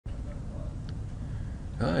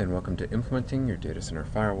Hi, and welcome to Implementing Your Data Center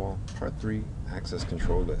Firewall, Part 3, Access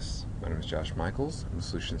Control Lists. My name is Josh Michaels. I'm a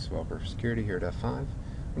Solutions Developer for Security here at F5. I'm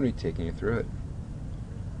going to be taking you through it.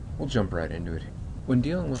 We'll jump right into it. When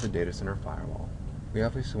dealing with a data center firewall, we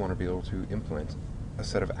obviously want to be able to implement a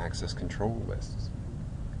set of access control lists.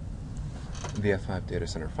 The F5 Data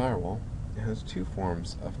Center Firewall has two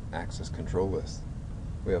forms of access control lists.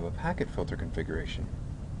 We have a packet filter configuration,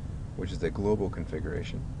 which is a global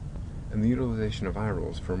configuration, and the utilization of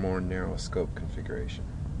iRules for more narrow scope configuration.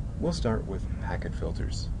 We'll start with packet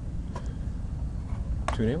filters.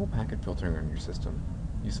 To enable packet filtering on your system,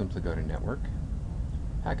 you simply go to Network,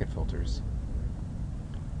 Packet Filters,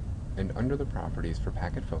 and under the properties for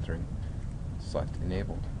packet filtering, select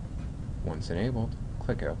Enabled. Once enabled,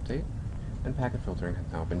 click Update, and packet filtering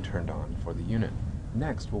has now been turned on for the unit.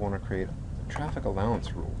 Next, we'll want to create traffic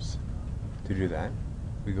allowance rules. To do that,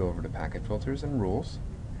 we go over to Packet Filters and Rules,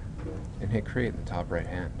 and hit Create in the top right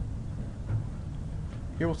hand.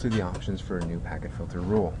 Here we'll see the options for a new packet filter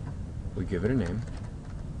rule. We give it a name,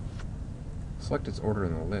 select its order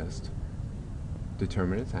in the list,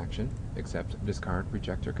 determine its action, accept, discard,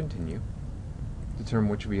 reject, or continue,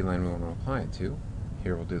 determine which VLAN we want to apply it to.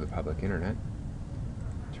 Here we'll do the public internet,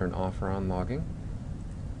 turn off or on logging,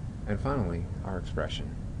 and finally our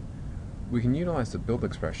expression. We can utilize the build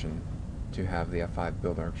expression to have the F5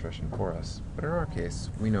 build our expression for us, but in our case,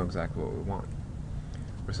 we know exactly what we want.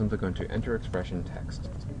 We're simply going to enter expression text.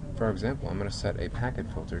 For example, I'm going to set a packet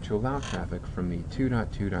filter to allow traffic from the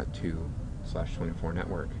 2.2.2/24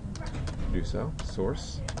 network. To do so,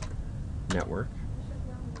 source, network,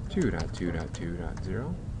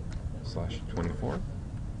 2.2.2.0/24,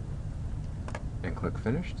 and click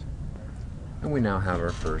Finished. And we now have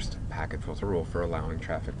our first packet filter rule for allowing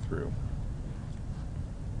traffic through.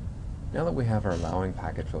 Now that we have our allowing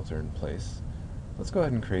packet filter in place, let's go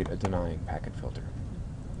ahead and create a denying packet filter.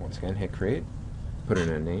 Once again, hit Create, put in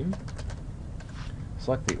a name,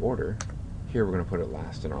 select the order. Here we're going to put it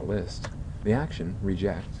last in our list. The action,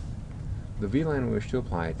 reject. The VLAN we wish to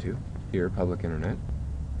apply it to, here public internet,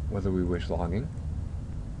 whether we wish logging,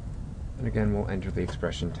 and again we'll enter the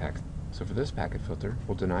expression text. So for this packet filter,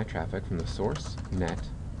 we'll deny traffic from the source, net,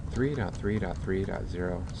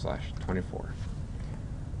 3.3.3.0/24.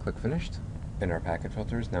 Click Finished, and our packet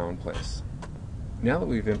filter is now in place. Now that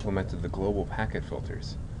we've implemented the global packet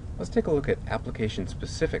filters, let's take a look at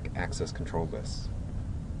application-specific access control lists.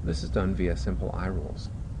 This is done via simple iRules.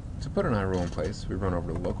 To put an iRule in place, we run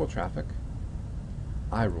over to Local Traffic,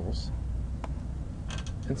 iRules,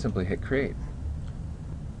 and simply hit Create.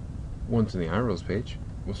 Once in the iRules page,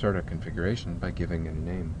 we'll start our configuration by giving it a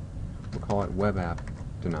name. We'll call it Web App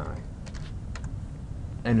Deny.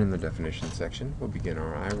 And in the definition section, we'll begin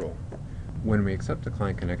our iRule. When we accept a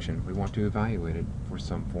client connection, we want to evaluate it for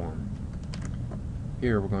some form.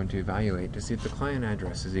 Here we're going to evaluate to see if the client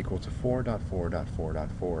address is equal to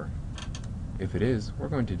 4.4.4.4. If it is, we're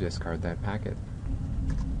going to discard that packet.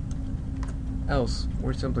 Else,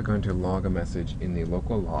 we're simply going to log a message in the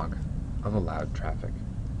local log of allowed traffic.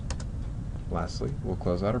 Lastly, we'll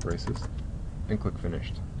close out our braces and click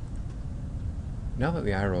Finished. Now that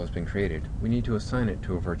the iRule has been created, we need to assign it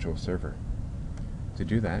to a virtual server. To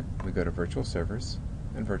do that, we go to Virtual Servers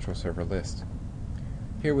and Virtual Server List.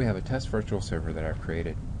 Here we have a test virtual server that I've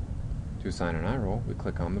created. To assign an iRule, we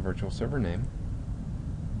click on the virtual server name,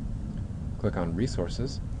 click on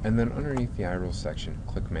Resources, and then underneath the iRules section,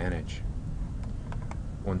 click Manage.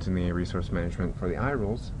 Once in the resource management for the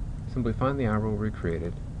iRules, simply find the iRule we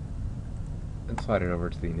created and slide it over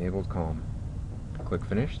to the enabled column. Click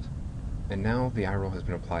Finished. And now the iRule has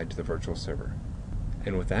been applied to the virtual server.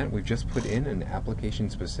 And with that, we've just put in an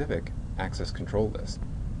application-specific access control list.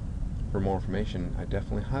 For more information, I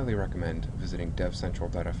definitely highly recommend visiting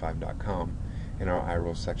DevCentral.f5.com in our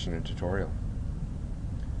iRules section and tutorial.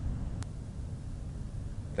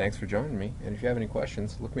 Thanks for joining me, and if you have any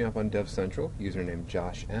questions, look me up on DevCentral, username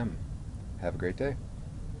Josh M. Have a great day.